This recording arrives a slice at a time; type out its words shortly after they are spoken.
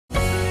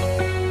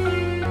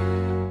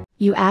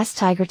You ask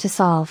Tiger to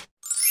solve.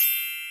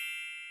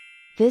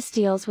 This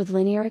deals with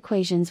linear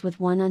equations with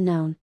one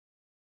unknown.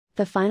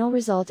 The final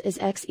result is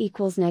x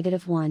equals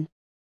 -1.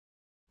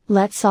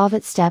 Let's solve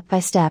it step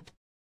by step.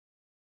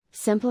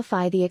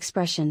 Simplify the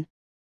expression.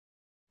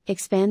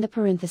 Expand the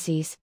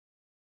parentheses.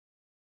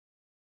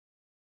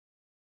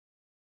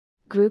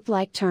 Group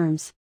like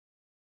terms.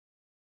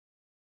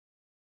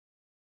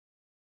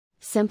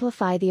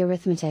 Simplify the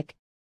arithmetic.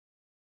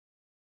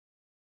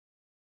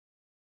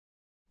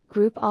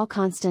 Group all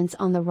constants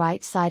on the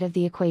right side of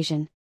the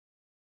equation.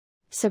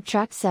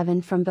 Subtract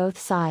 7 from both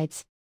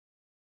sides.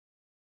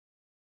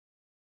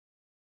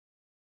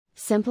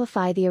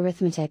 Simplify the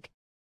arithmetic.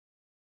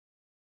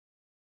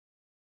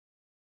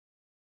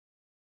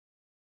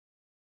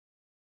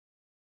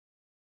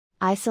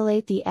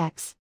 Isolate the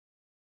x.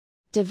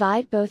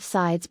 Divide both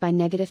sides by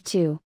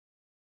 -2.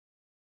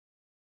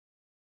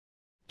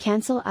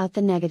 Cancel out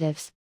the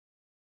negatives.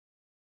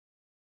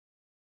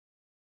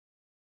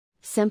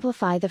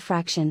 Simplify the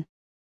fraction.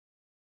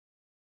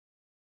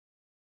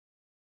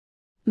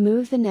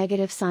 Move the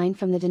negative sign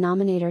from the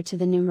denominator to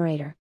the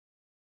numerator.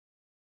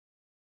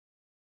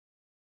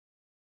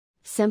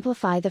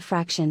 Simplify the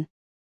fraction.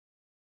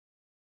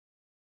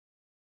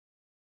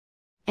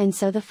 And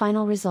so the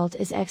final result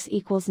is x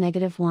equals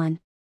 -1.